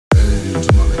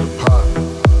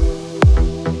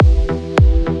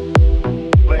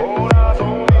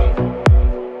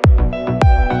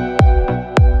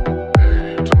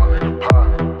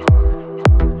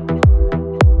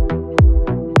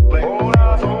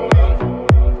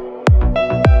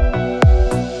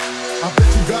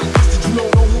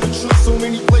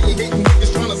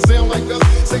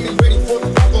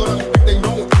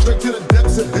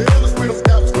Hell, the spirit of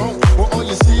scouts gone. Well, all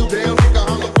you see, damn, nigga,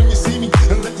 holler when you see me.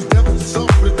 And let these devils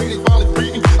dissolve.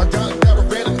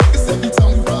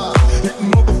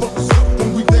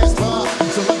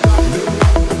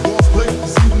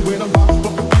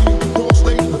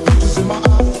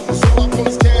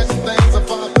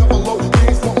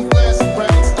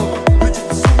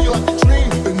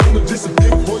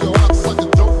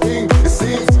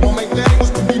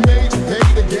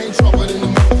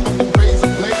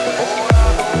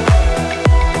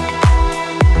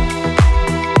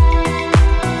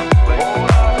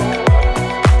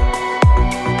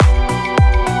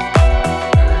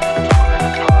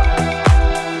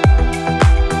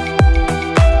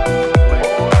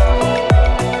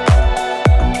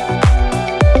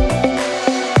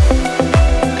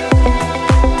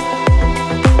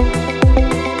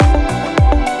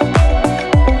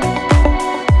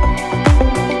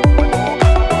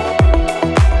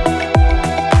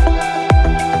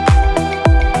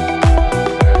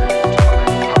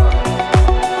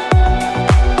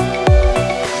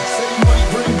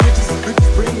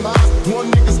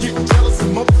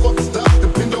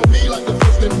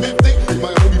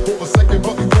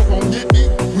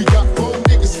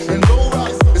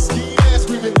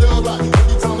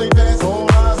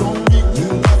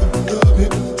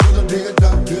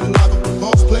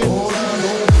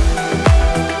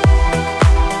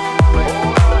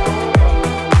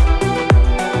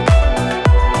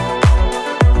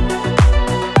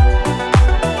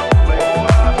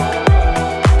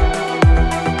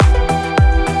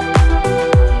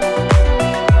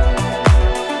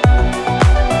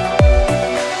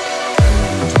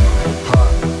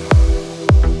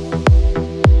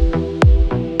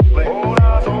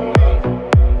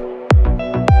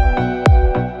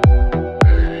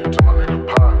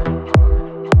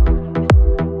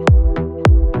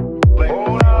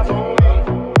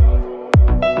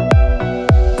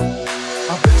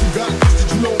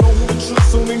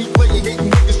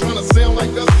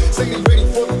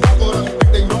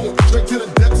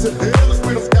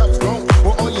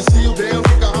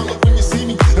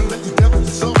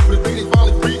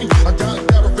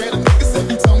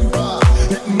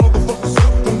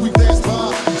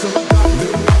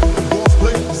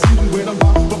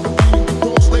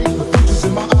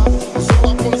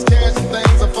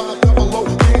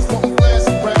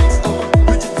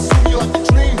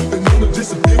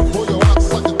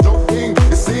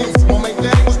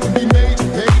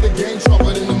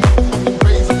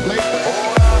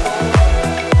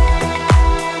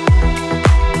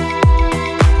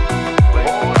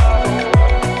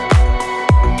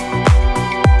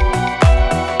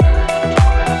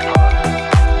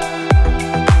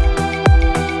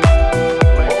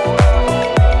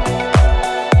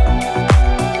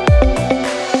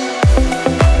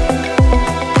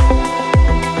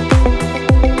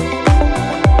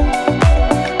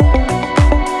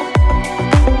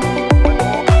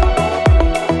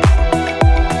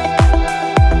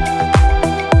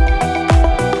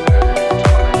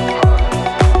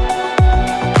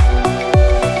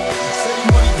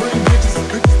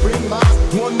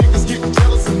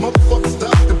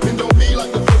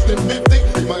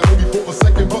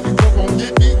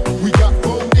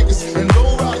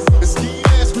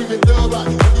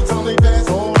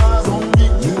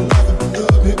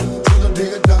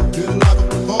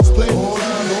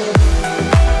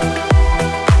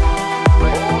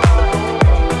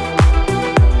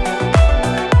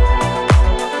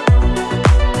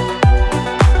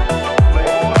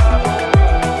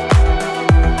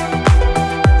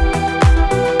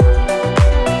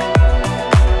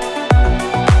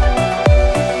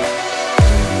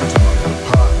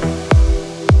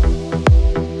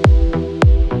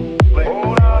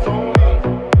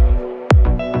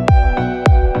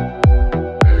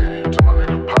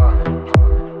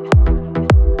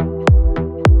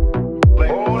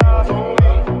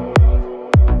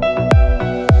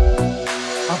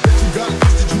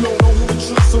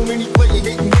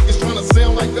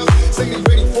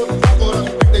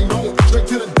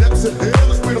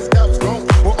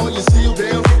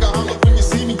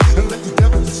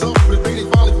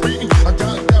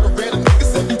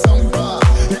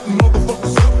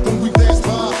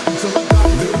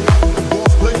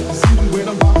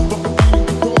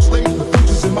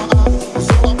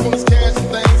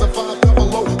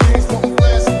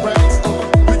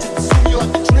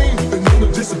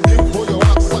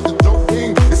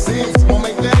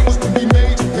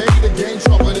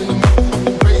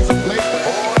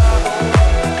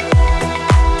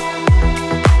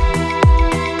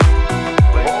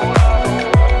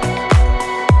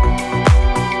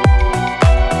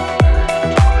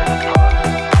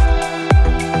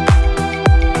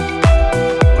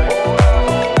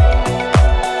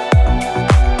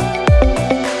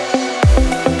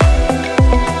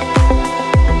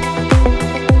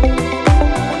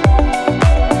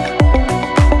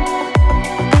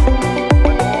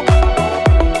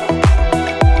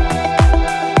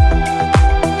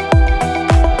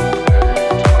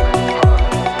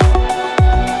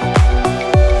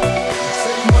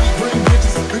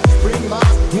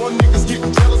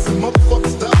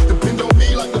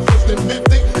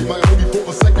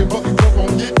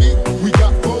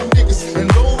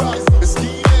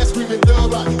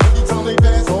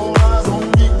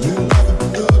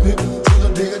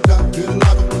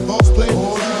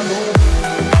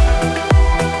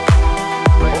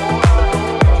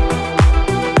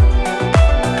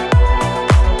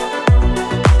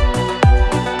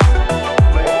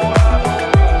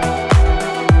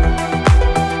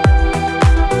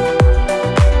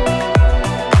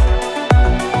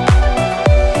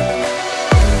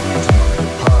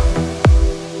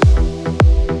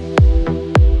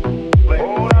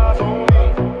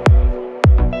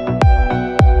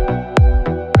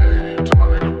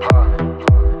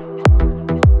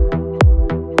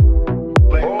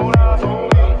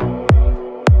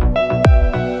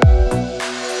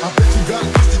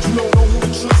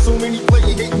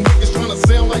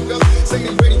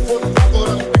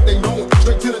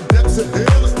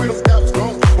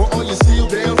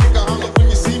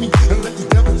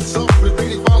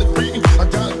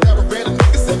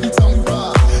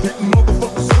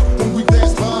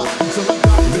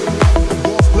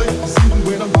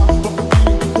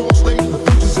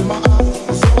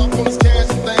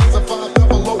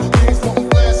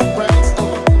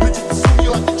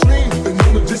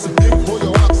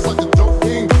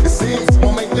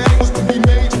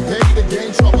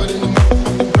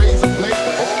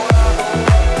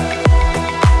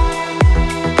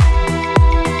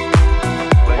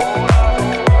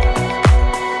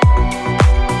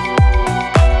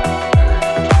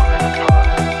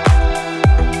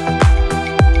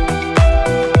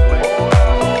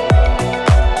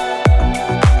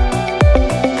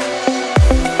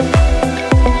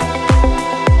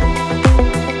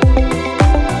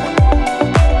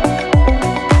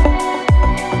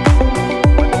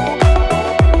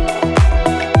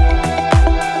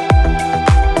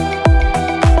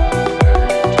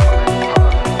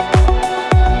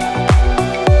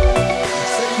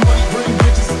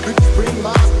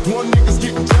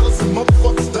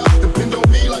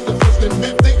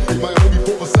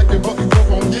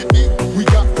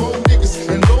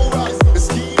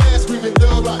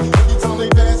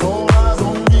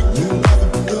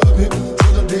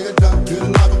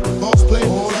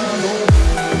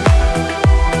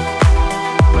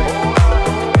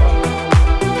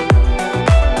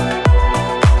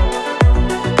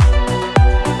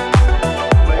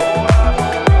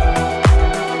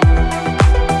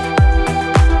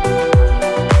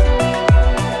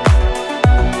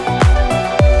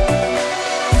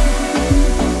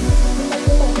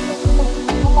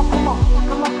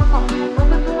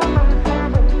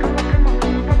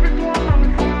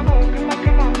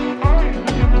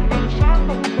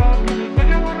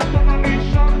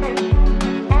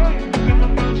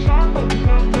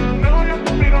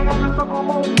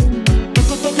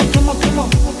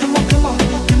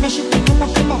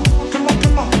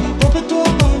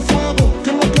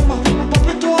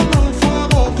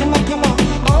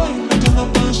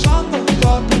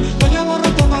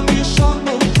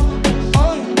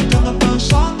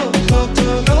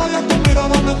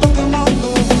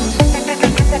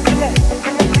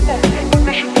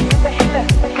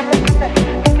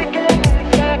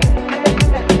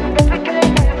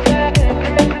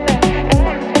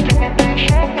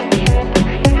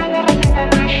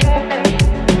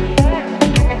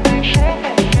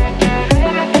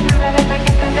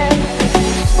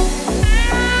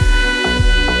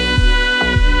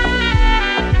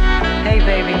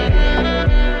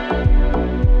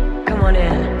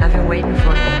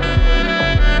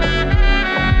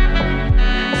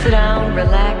 Sit down,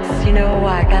 relax, you know,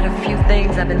 I got a few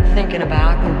things I've been thinking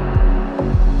about,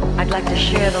 and I'd like to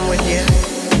share them with you.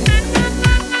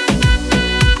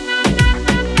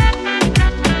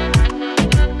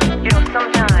 You know,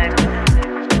 sometimes,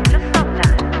 just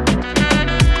sometimes,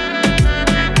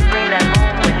 you bring that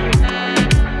home with you,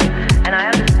 and I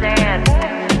understand.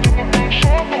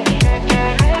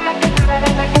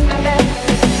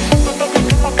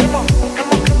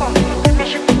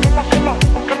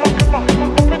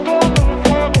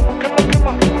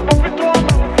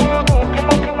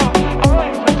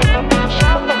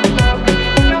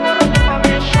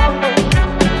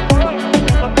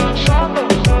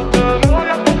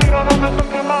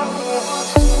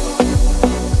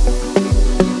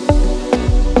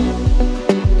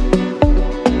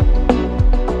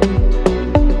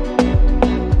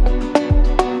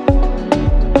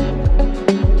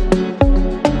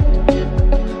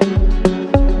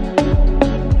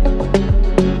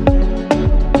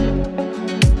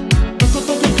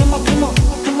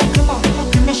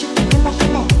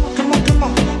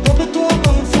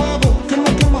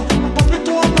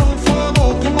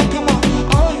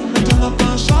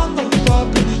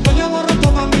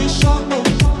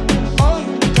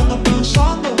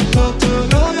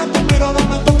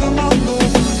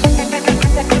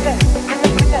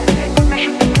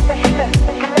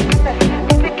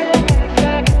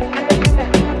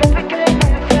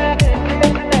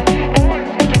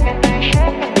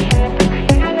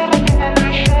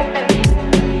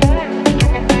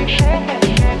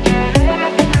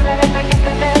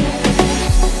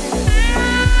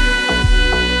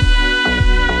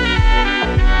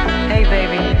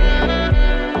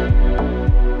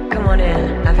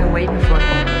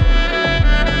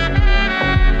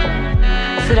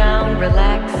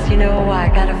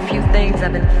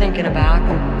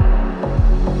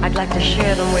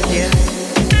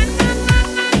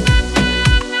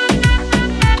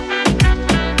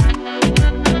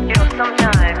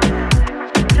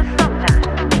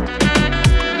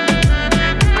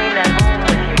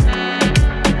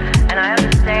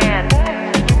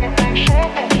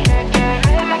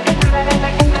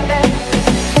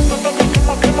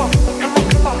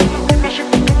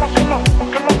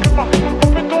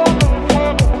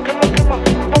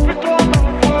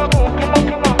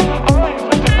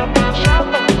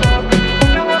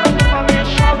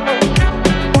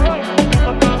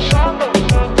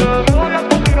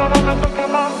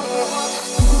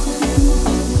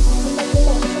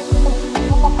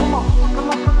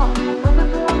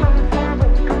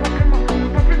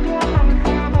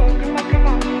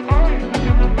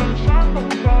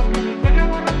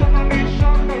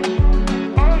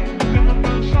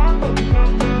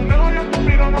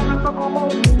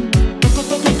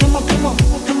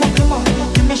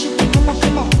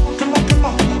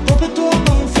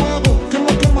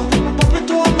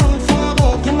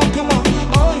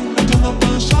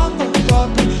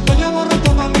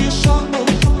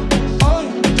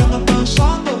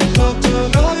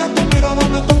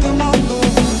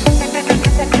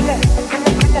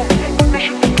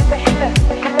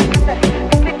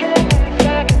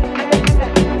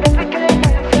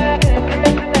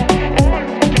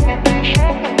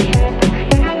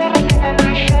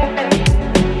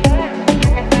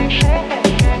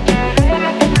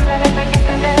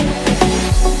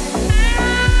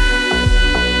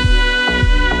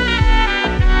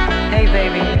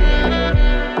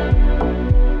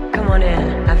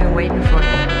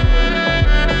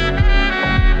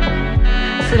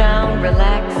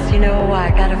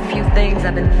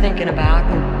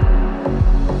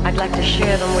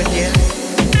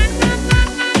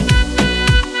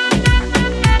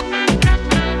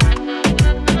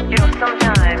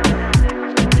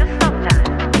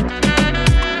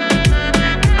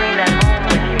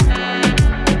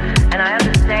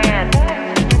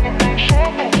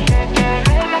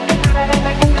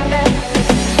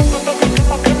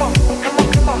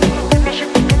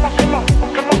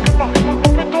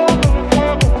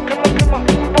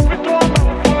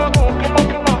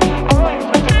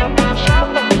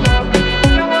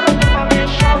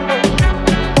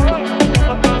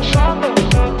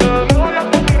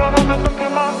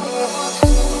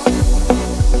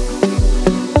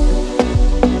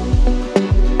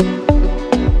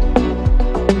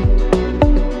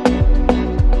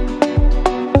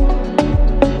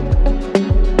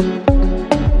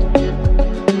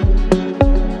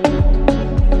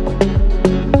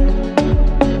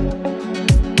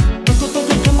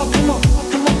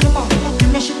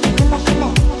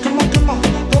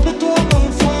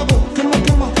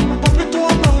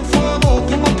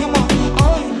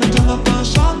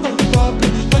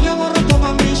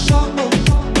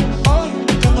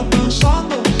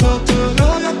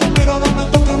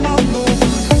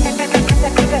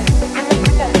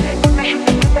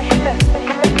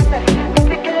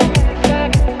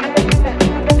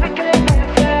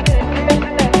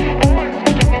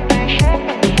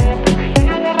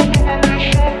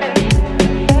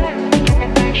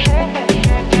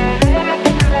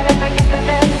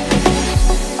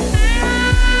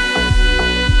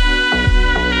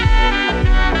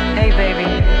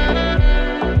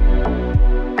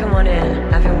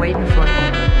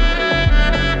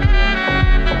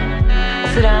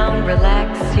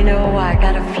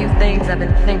 things I've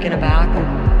been thinking about,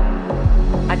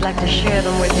 and I'd like to share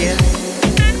them with you.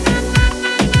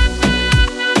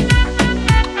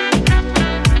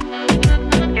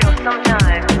 You know,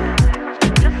 sometimes,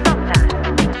 just sometimes,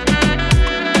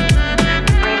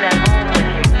 you bring that home with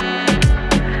you,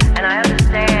 and I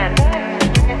understand.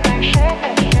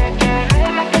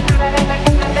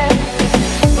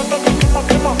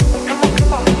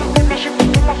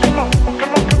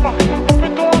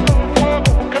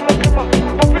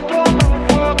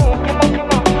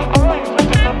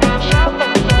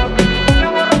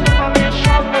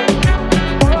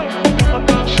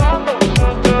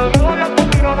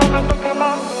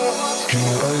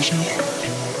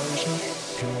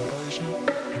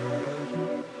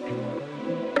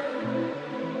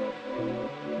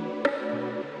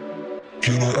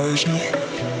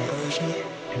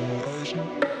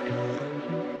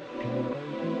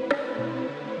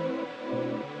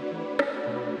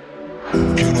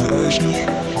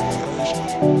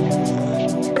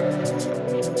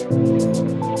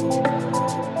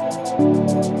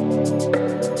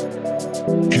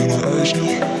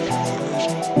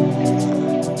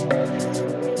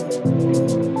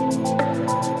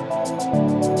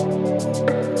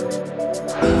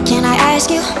 Can I ask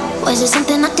you, was it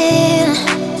something I did?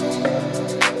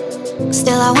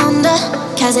 Still I wonder,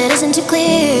 cause it isn't too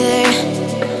clear.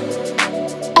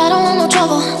 I don't want no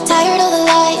trouble, tired of the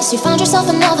lies. You found yourself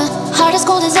another, heart as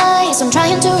cold as ice. I'm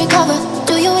trying to recover,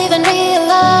 do you even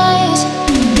realize?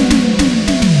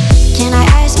 Can I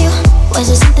ask you, was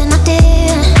it something I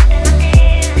did?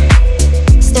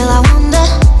 Still I wonder,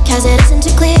 cause it isn't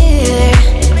too clear.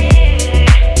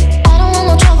 I don't want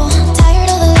no trouble, tired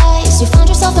of the lies. You found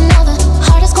yourself another,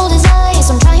 heart as cold as ice.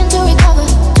 I'm trying to recover,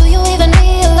 do you even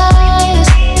realize?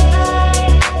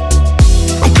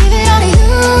 I give it all to you,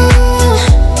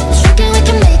 thinking we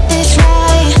can make this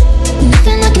right.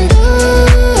 Nothing I can do,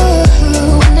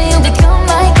 when do you become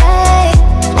my guy?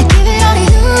 I give it all to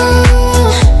you,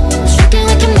 thinking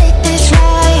we can make this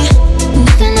right.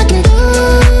 Nothing I can do,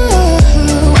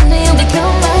 when do you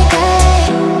become my guy?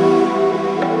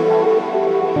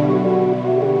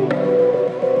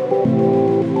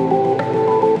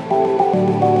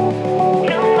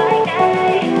 You're my guy.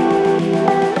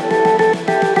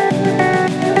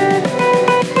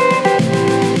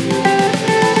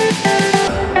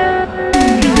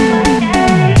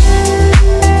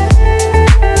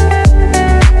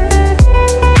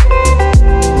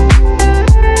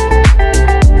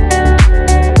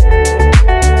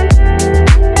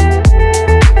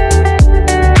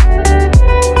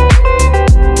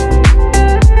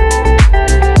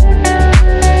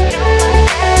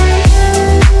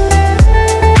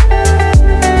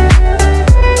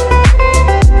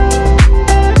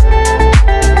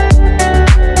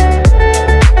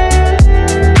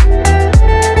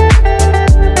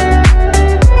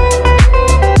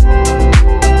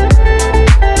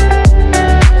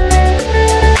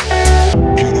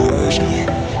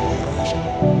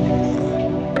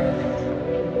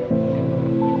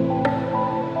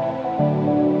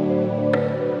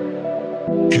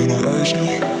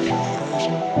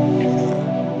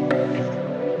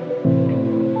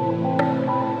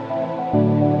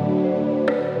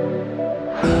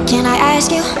 Can I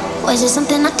ask you, was it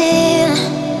something I did?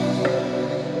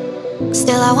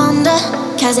 Still I wonder,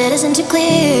 cause it isn't too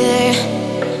clear.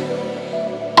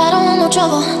 I don't want no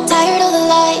trouble, tired of the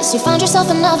lies. You found yourself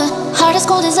another, heart as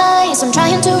cold as ice. I'm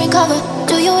trying to recover,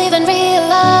 do you even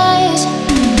realize?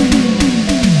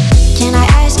 Can I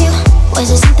ask you, was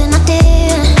it something I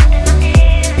did?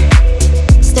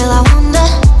 Still I wonder,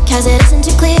 cause it isn't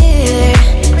too clear.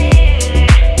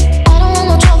 I don't want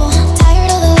no trouble,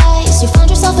 tired of the lies. You found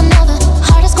yourself another,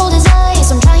 heart as cold as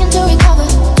ice. I'm trying to recover,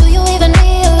 do you even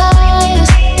realize?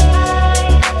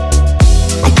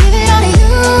 I give it all to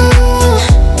you,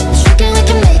 thinking we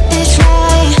can make this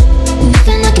right.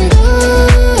 Nothing I can do,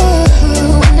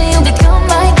 when do you become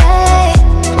my guy?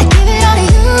 I give it all to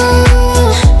you,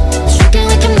 thinking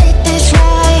we can make this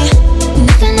right.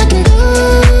 Nothing I can do,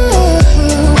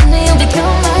 when do you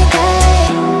become my guy?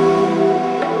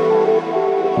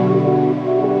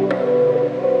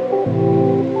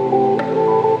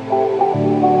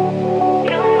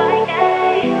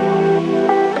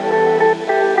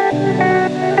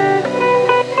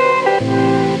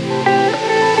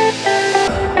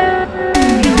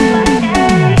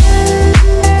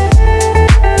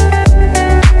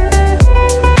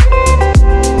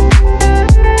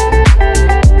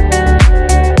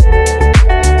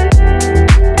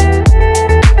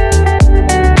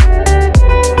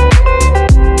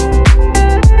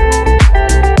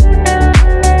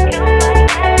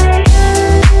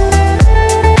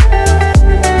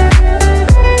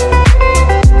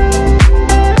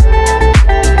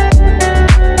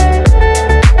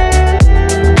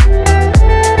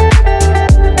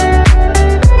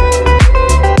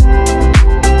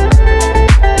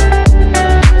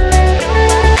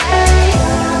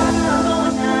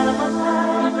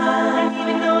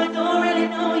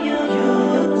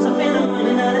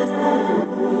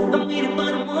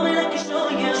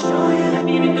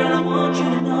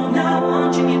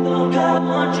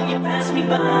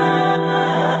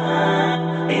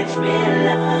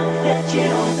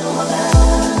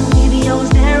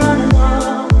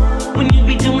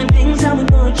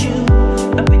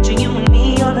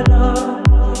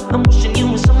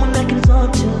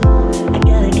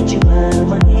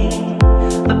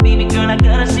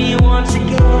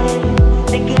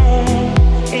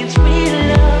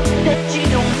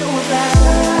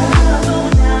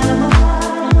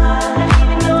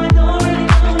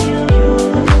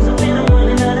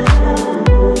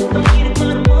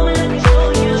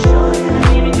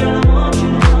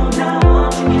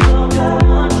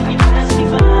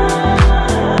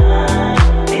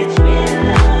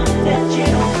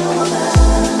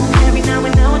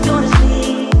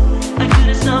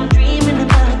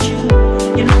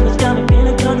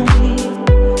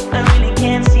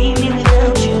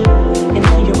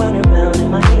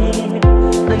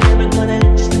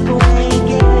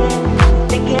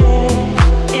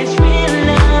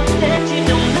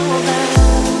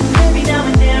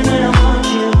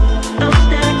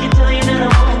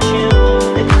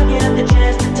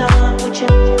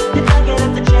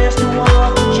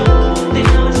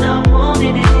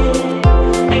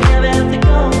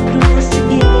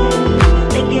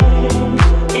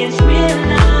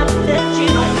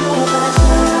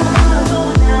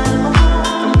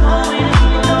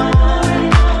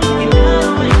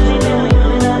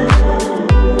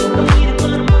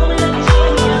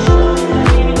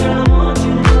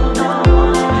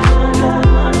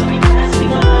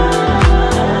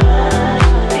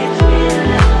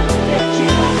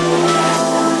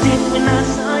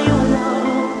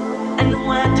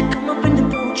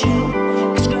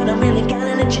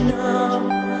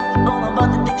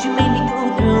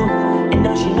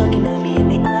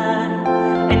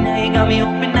 got me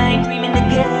hoping I ain't dreaming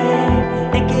again.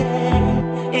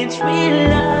 It's real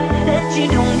love that you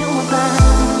don't know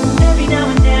about. Every now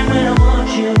and then when I want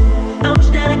you, I wish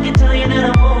that I could tell you that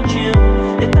I want you.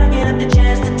 If I get up the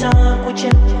chance to talk with you,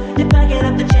 if I get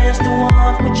up the chance to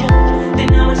walk with you,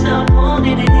 then I would stop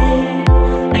holding it in.